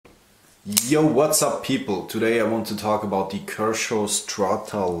Yo, what's up people? Today I want to talk about the Kershaw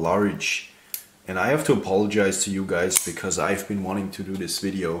Strata Large. And I have to apologize to you guys because I've been wanting to do this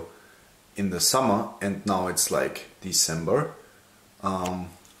video in the summer and now it's like December.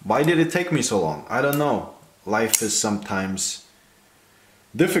 Why did it take me so long? I don't know. Life is sometimes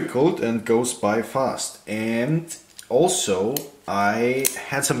difficult and goes by fast. And also I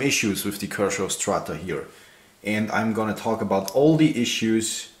had some issues with the Kershaw Strata here. And I'm gonna talk about all the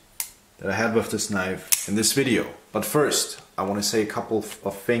issues that I had with this knife in this video. But first, I want to say a couple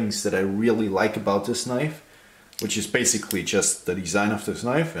of things that I really like about this knife, which is basically just the design of this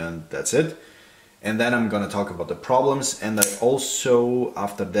knife and that's it. And then I'm gonna talk about the problems, and I also,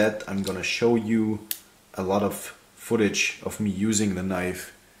 after that, I'm gonna show you a lot of footage of me using the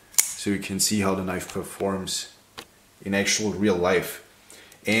knife so you can see how the knife performs in actual real life.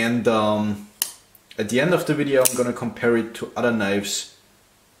 And at the end of the video, I'm gonna compare it to other knives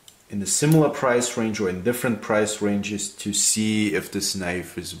in a similar price range or in different price ranges to see if this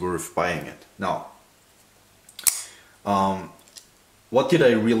knife is worth buying it. Now, what did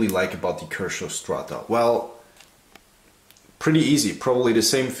I really like about the Kershaw Strata? Well, pretty easy. Probably the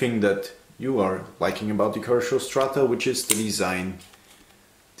same thing that you are liking about the Kershaw Strata, which is the design,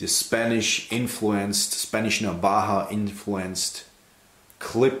 the Spanish influenced, Spanish Navaja influenced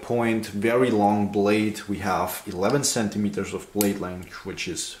clip point, very long blade. We have 11 centimeters of blade length, which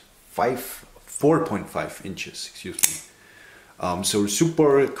is 4.5 inches, excuse me. So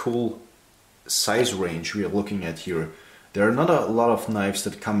super cool size range we are looking at here. There are not a lot of knives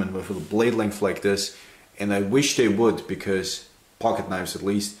that come in with a blade length like this, and I wish they would, because pocket knives at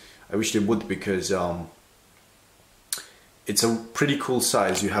least, I wish they would, because it's a pretty cool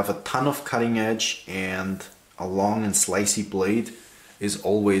size. You have a ton of cutting edge, and a long and slicey blade is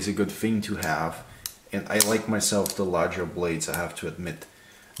always a good thing to have, and I like myself the larger blades, I have to admit.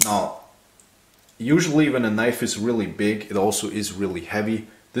 Now, usually when a knife is really big, it also is really heavy.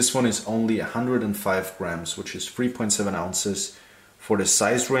 This one is only 105 grams, which is 3.7 ounces for the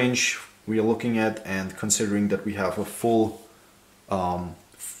size range we are looking at, and considering that we have a full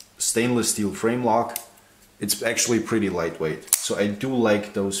stainless steel frame lock, it's actually pretty lightweight. So I do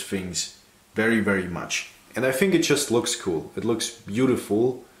like those things very, very much. And I think it just looks cool. It looks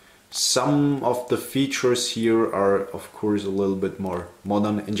beautiful. Some of the features here are, of course, a little bit more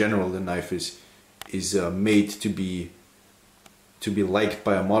modern. In general, the knife is made to be liked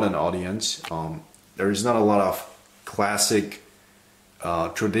by a modern audience. There is not a lot of classic,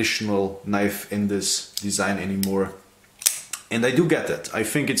 traditional knife in this design anymore, and I do get that. I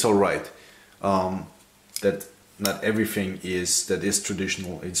think it's all right that not everything that is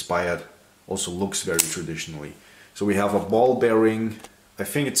traditional inspired also looks very traditionally. So we have a ball bearing. I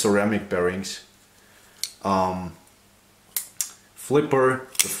think it's ceramic bearings. Flipper.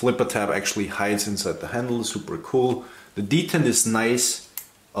 The flipper tab actually hides inside the handle, super cool. The detent is nice,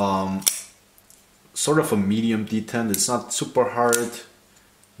 sort of a medium detent. It's not super hard,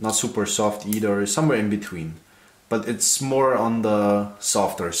 not super soft either, somewhere in between. But it's more on the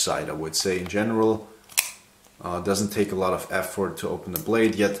softer side, I would say, in general. Doesn't take a lot of effort to open the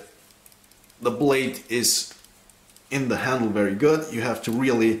blade, yet the blade is in the handle very good. You have to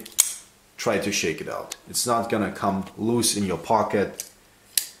really try to shake it out. It's not gonna come loose in your pocket.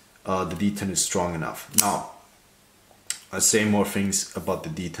 The detent is strong enough. Now, I'll say more things about the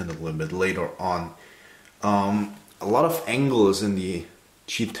detent a little bit later on. A lot of angles in the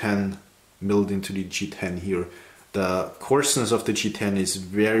G10, milled into the G10 here. The coarseness of the G10 is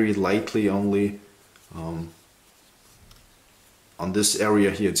very lightly only. On this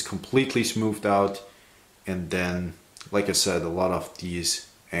area here, it's completely smoothed out. And then, like I said, a lot of these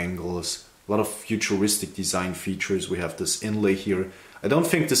angles, a lot of futuristic design features. We have this inlay here. I don't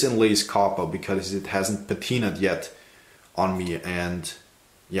think this inlay is copper because it hasn't patinaed yet on me, and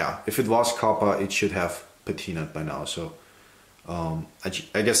yeah, if it was copper it should have patinaed by now, so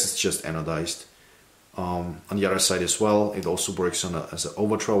I guess it's just anodized. On the other side as well, it also works as an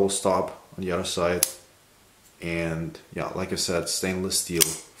over travel stop on the other side, and yeah, like I said, stainless steel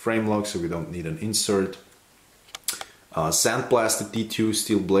frame lock, so we don't need an insert. Sandblasted D2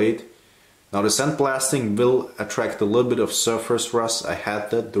 steel blade. Now the sandblasting will attract a little bit of surface rust. I had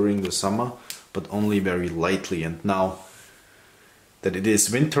that during the summer, but only very lightly, and now that it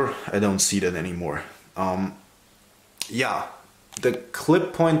is winter, I don't see that anymore. Yeah, the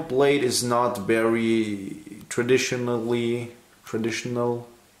clip point blade is not very traditional.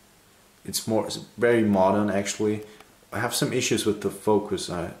 It's very modern actually. I have some issues with the focus.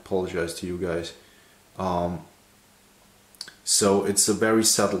 I apologize to you guys. So it's a very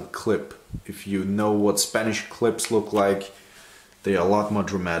subtle clip. If you know what Spanish clips look like, They are a lot more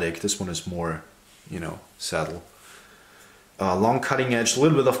dramatic. This one is more, you know, saddle. Long cutting edge, a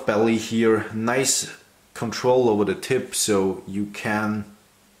little bit of belly here, nice control over the tip, so you can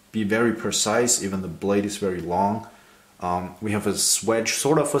be very precise, even the blade is very long. We have a swedge,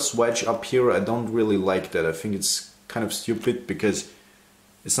 sort of a swedge up here. I don't really like that. I think it's kind of stupid because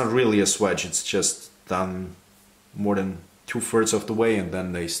it's not really a swedge, it's just done more than 2/3 of the way and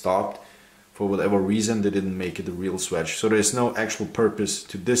then they stopped. For whatever reason, they didn't make it a real swedge. So there's no actual purpose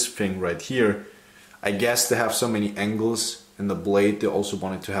to this thing right here. I guess they have so many angles in the blade, they also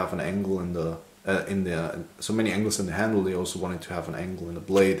wanted to have an angle in the so many angles in the handle, they also wanted to have an angle in the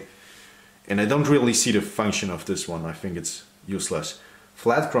blade. And I don't really see the function of this one. I think it's useless.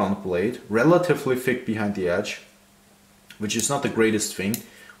 Flat ground blade, relatively thick behind the edge, which is not the greatest thing.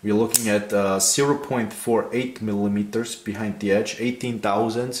 We're looking at 0.48 millimeters behind the edge, 18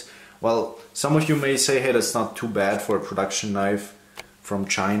 thousandths. Well, some of you may say, hey, that's not too bad for a production knife from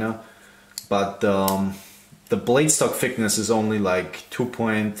China, but the blade stock thickness is only like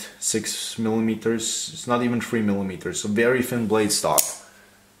 2.6 millimeters. It's not even 3 millimeters, so very thin blade stock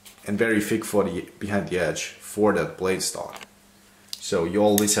and very thick for the behind the edge for that blade stock. So you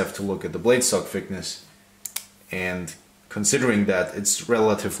always have to look at the blade stock thickness, and considering that it's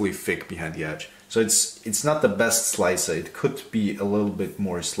relatively thick behind the edge. So it's not the best slicer. It could be a little bit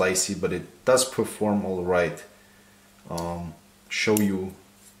more slicey, but it does perform all right.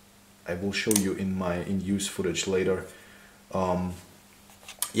 I will show you in my in-use footage later.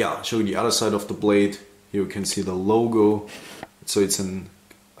 Yeah, show you the other side of the blade. Here you can see the logo. So it's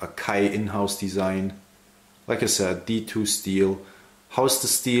a Kai in-house design. Like I said, D2 steel. How's the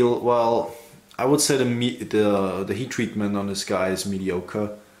steel? Well, I would say the heat treatment on this guy is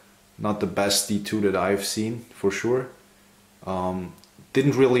mediocre. Not the best D2 that I've seen, for sure.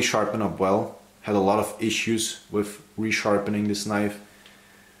 Didn't really sharpen up well. Had a lot of issues with resharpening this knife.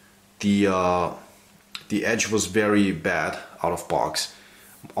 The edge was very bad out of box.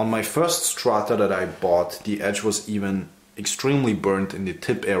 On my first Strata that I bought, the edge was even extremely burnt in the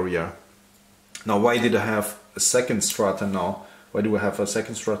tip area. Now, why did I have a second Strata now? Why do I have a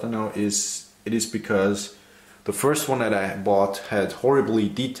second Strata now? It is because the first one that I bought had horribly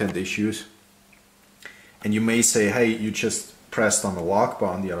detent issues. And you may say, hey, you just pressed on the lock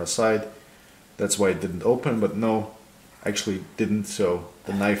bar on the other side. That's why it didn't open, but no, actually didn't. So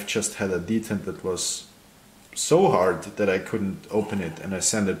the knife just had a detent that was so hard that I couldn't open it, and I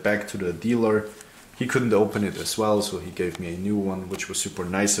sent it back to the dealer. He couldn't open it as well, so he gave me a new one, which was super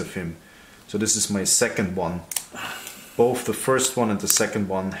nice of him. So this is my second one. Both the first one and the second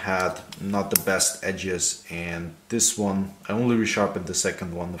one had not the best edges, and this one, I only resharpened the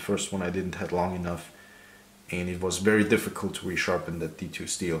second one. The first one I didn't have long enough, and it was very difficult to resharpen that D2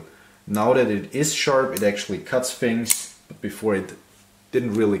 steel. Now that it is sharp, it actually cuts things, but before it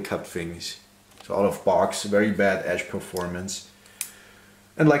didn't really cut things. So out of box, very bad edge performance.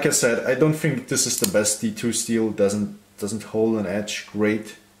 And like I said, I don't think this is the best D2 steel. Doesn't hold an edge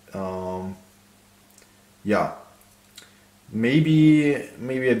great. Yeah, maybe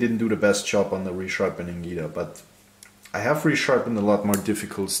I didn't do the best job on the resharpening either, but I have resharpened a lot more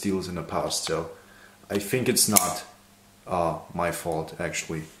difficult steels in the past, so I think it's not my fault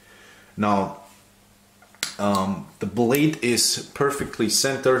actually. Now, the blade is perfectly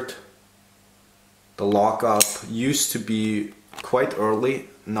centered. The lockup used to be quite early.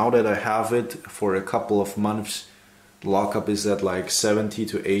 Now that I have it for a couple of months, the lockup is at like 70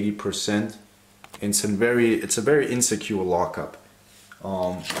 to 80%. It's a very insecure lockup.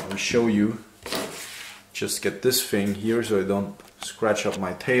 I'll show you. Just get this thing here so I don't scratch up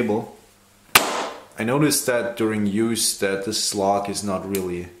my table. I noticed that during use that this lock is not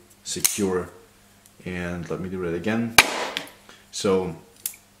really secure, and let me do it again. So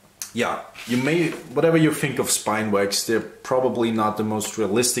yeah, you may, whatever you think of spine wax, they're probably not the most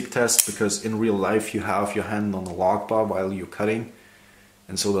realistic test, because in real life you have your hand on the lock bar while you're cutting,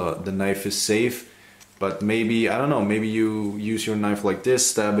 and so the knife is safe. But maybe, I don't know, maybe you use your knife like this,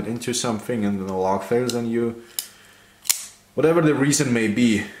 stab it into something, and then the lock fails on you. Whatever the reason may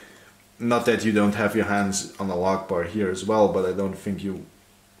be, not that you don't have your hands on the lock bar here as well, but I don't think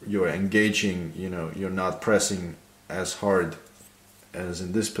you're engaging, you know, you're not pressing as hard as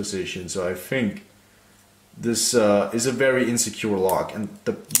in this position. So I think this is a very insecure lock, and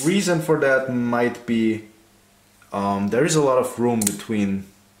the reason for that might be there is a lot of room between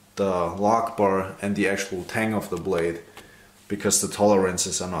the lock bar and the actual tang of the blade, because the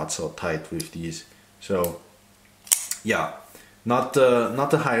tolerances are not so tight with these. So yeah, not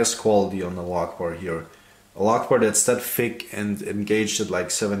the highest quality on the lock bar here. A lock bar that's that thick and engaged at like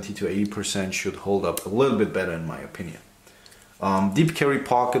 70 to 80% should hold up a little bit better in my opinion. Deep carry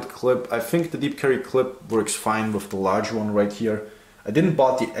pocket clip. I think the deep carry clip works fine with the large one right here. I didn't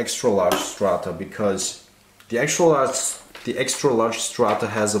bought the extra large Strata because the extra large Strata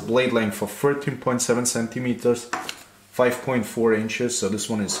has a blade length of 13.7 centimeters, 5.4 inches. So this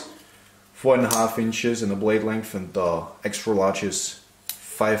one is 4.5 inches in the blade length, and the extra large is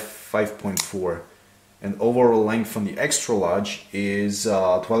 5.4. And overall length on the extra large is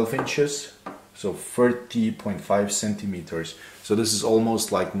 12 inches, so 30.5 centimeters. So this is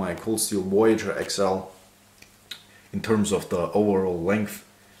almost like my Cold Steel Voyager XL in terms of the overall length.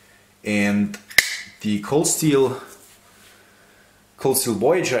 And the Cold Steel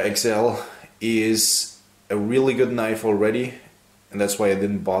Voyager XL is a really good knife already, and that's why I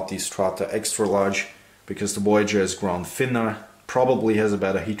didn't bought the Strata extra large, because the Voyager is ground thinner, probably has a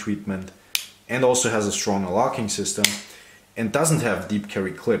better heat treatment, and also has a stronger locking system, and doesn't have deep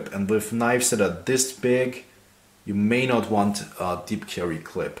carry clip. And with knives that are this big, you may not want a deep carry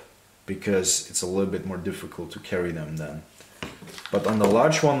clip, because it's a little bit more difficult to carry them then. But on the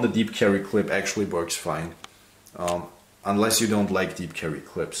large one, the deep carry clip actually works fine, unless you don't like deep carry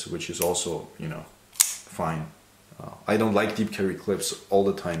clips, which is also, you know, fine. I don't like deep carry clips all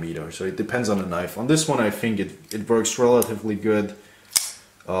the time either, so it depends on the knife. On this one, I think it works relatively good.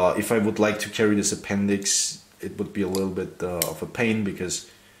 If I would like to carry this appendix, it would be a little bit of a pain, because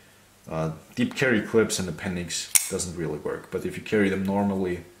deep carry clips and appendix doesn't really work. But if you carry them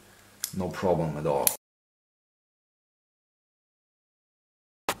normally, no problem at all.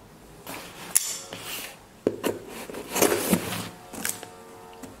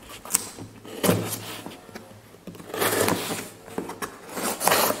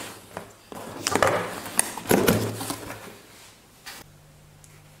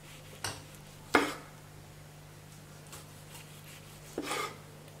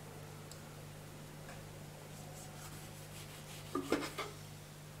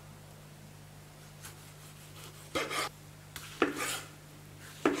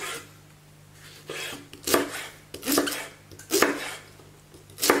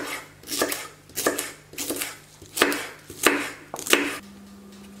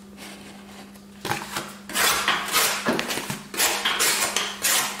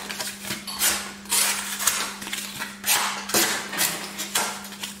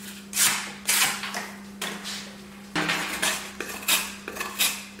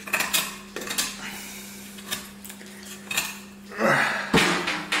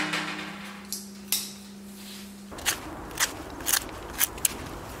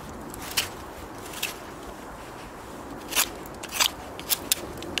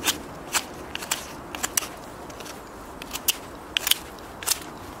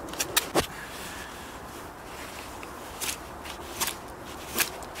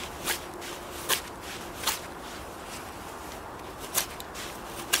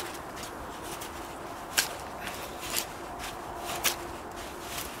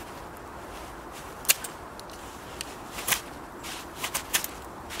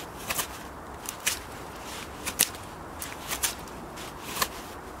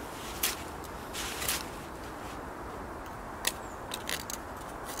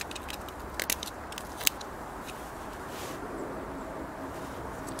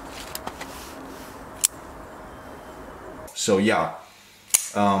 So yeah,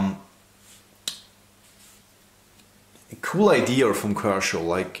 a cool idea from Kershaw,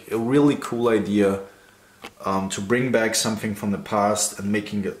 like a really cool idea to bring back something from the past and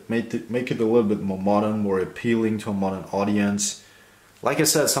make it a little bit more modern, more appealing to a modern audience. Like I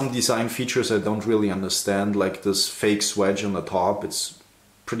said, some design features I don't really understand, like this fake swedge on the top. It's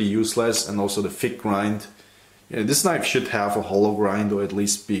pretty useless, and also the thick grind. Yeah, this knife should have a hollow grind, or at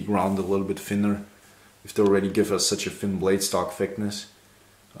least be ground a little bit thinner, if they already give us such a thin blade stock thickness,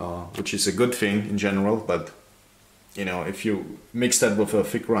 which is a good thing in general. But you know, if you mix that with a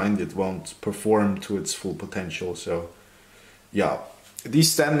thick grind, it won't perform to its full potential. So yeah, these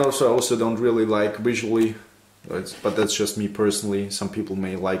standoffs I also don't really like visually, but that's just me personally. Some people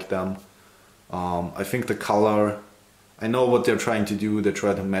may like them. I think the color, I know what they're trying to do, they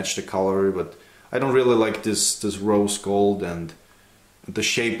try to match the color, but I don't really like this rose gold, and the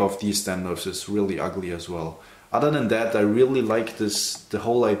shape of these standoffs is really ugly as well. Other than that, I really like the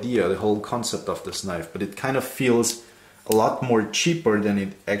whole idea, the whole concept of this knife, but it kind of feels a lot more cheaper than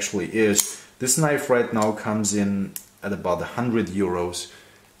it actually is. This knife right now comes in at about 100 euros,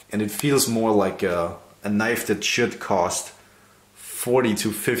 and it feels more like a knife that should cost 40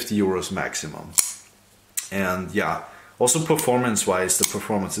 to 50 euros maximum. And yeah, also performance-wise, the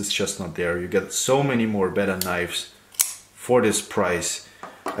performance is just not there. You get so many more better knives for this price.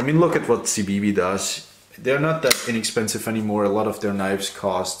 I mean, look at what CBB does. they're not that inexpensive anymore. A lot of their knives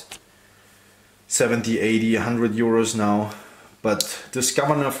cost 70, 80, 100 euros now. But this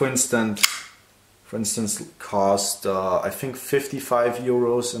governor, for instance, cost I think 55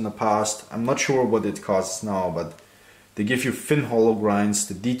 euros in the past. I'm not sure what it costs now, but they give you thin hollow grinds.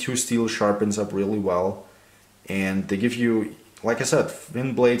 The D2 steel sharpens up really well, and they give you, like I said,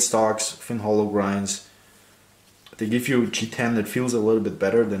 thin blade stocks, thin hollow grinds. They give you G10 that feels a little bit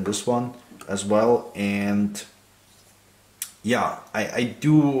better than this one as well. And yeah, I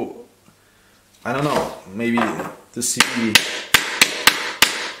don't know, maybe the CD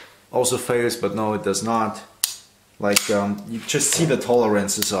also fails, but no, it does not. Like you just see the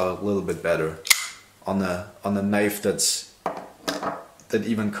tolerances are a little bit better on a knife that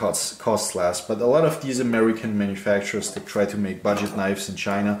even costs less. But a lot of these American manufacturers that try to make budget knives in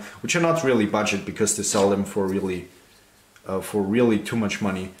China, which are not really budget because they sell them for really too much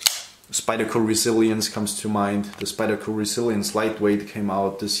money. Spyderco Resilience comes to mind. The Spyderco Resilience Lightweight came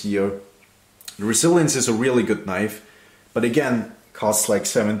out this year. The Resilience is a really good knife, but again, costs like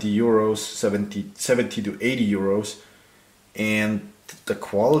 70 euros, 70 to 80 euros, and the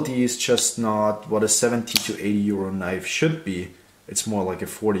quality is just not what a 70 to 80 euro knife should be. It's more like a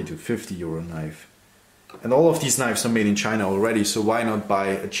 40 to 50 euro knife. And all of these knives are made in China already, so why not buy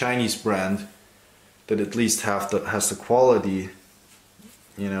a Chinese brand that at least has the quality,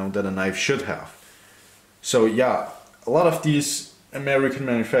 you know, that a knife should have. So yeah, a lot of these American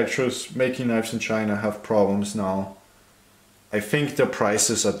manufacturers making knives in China have problems now. I think the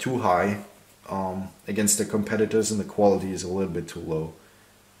prices are too high against the competitors, and the quality is a little bit too low.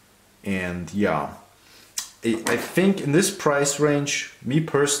 And yeah, I think in this price range, me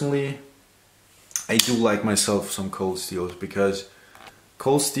personally, I do like myself some cold steels, because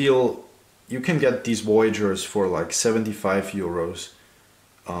cold steel, you can get these Voyagers for like 75 euros.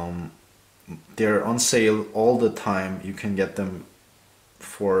 They're on sale all the time. You can get them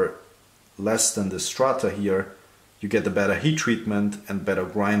for less than the Strata here. You get a better heat treatment and better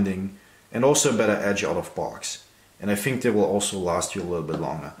grinding, and also a better edge out of box. And I think they will also last you a little bit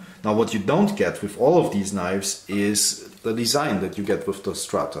longer. Now what you don't get with all of these knives is the design that you get with the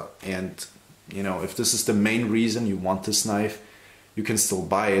Strata. And you know, if this is the main reason you want this knife, you can still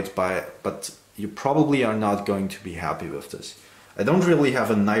buy it, but you probably are not going to be happy with this. I don't really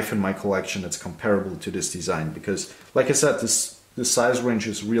have a knife in my collection that's comparable to this design, because like I said, this size range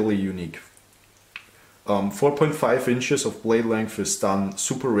is really unique. 4.5 inches of blade length is done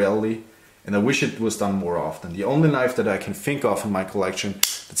super rarely, and I wish it was done more often. The only knife that I can think of in my collection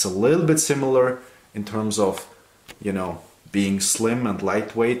that's a little bit similar in terms of, you know, being slim and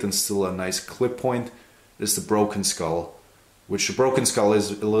lightweight and still a nice clip point is the Broken Skull, which the Broken Skull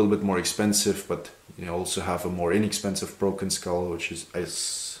is a little bit more expensive, but you also have a more inexpensive Broken Skull, which is,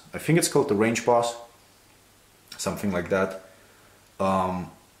 I think it's called the Range Boss, something like that.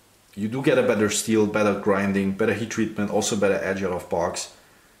 You do get a better steel, better grinding, better heat treatment, also better edge out of box.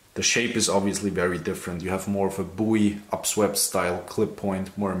 The shape is obviously very different. You have more of a Bowie upswept style clip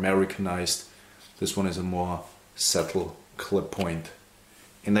point, more Americanized. This one is a more subtle clip point.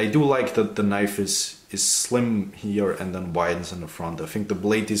 And I do like that the knife is slim here and then widens in the front. I think the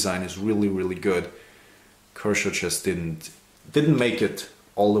blade design is really, really good. Kershaw just didn't make it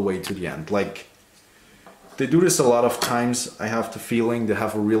all the way to the end. Like, they do this a lot of times. I have the feeling they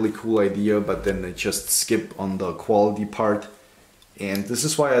have a really cool idea, but then they just skip on the quality part. And this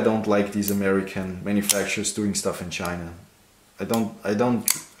is why I don't like these American manufacturers doing stuff in China. I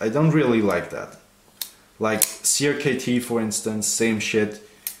don't really like that. Like CRKT, for instance, same shit.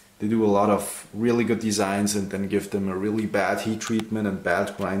 They do a lot of really good designs and then give them a really bad heat treatment and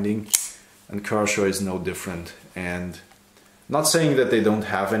bad grinding. And Kershaw is no different. And not saying that they don't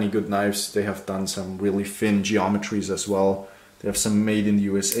have any good knives. They have done some really thin geometries as well. They have some made in the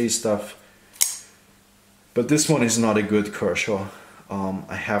USA stuff. But this one is not a good Kershaw,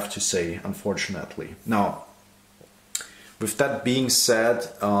 I have to say, unfortunately. Now, with that being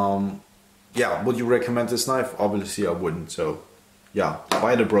said, yeah, would you recommend this knife? Obviously I wouldn't. So yeah,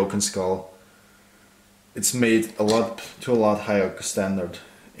 buy the Broken Skull. It's made to a lot higher standard,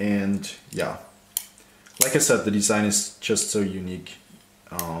 and yeah, like I said, the design is just so unique.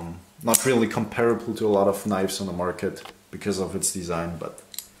 Not really comparable to a lot of knives on the market because of its design, but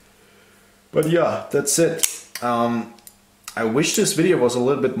yeah, that's it. I wish this video was a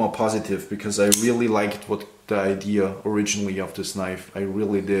little bit more positive, because I really liked what the idea originally of this knife. I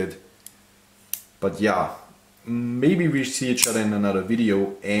really did. But yeah, maybe we see each other in another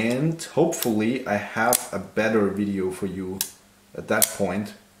video, and hopefully I have a better video for you at that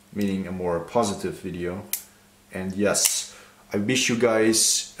point, meaning a more positive video. And yes, I wish you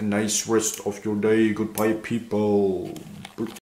guys a nice rest of your day. Goodbye, people.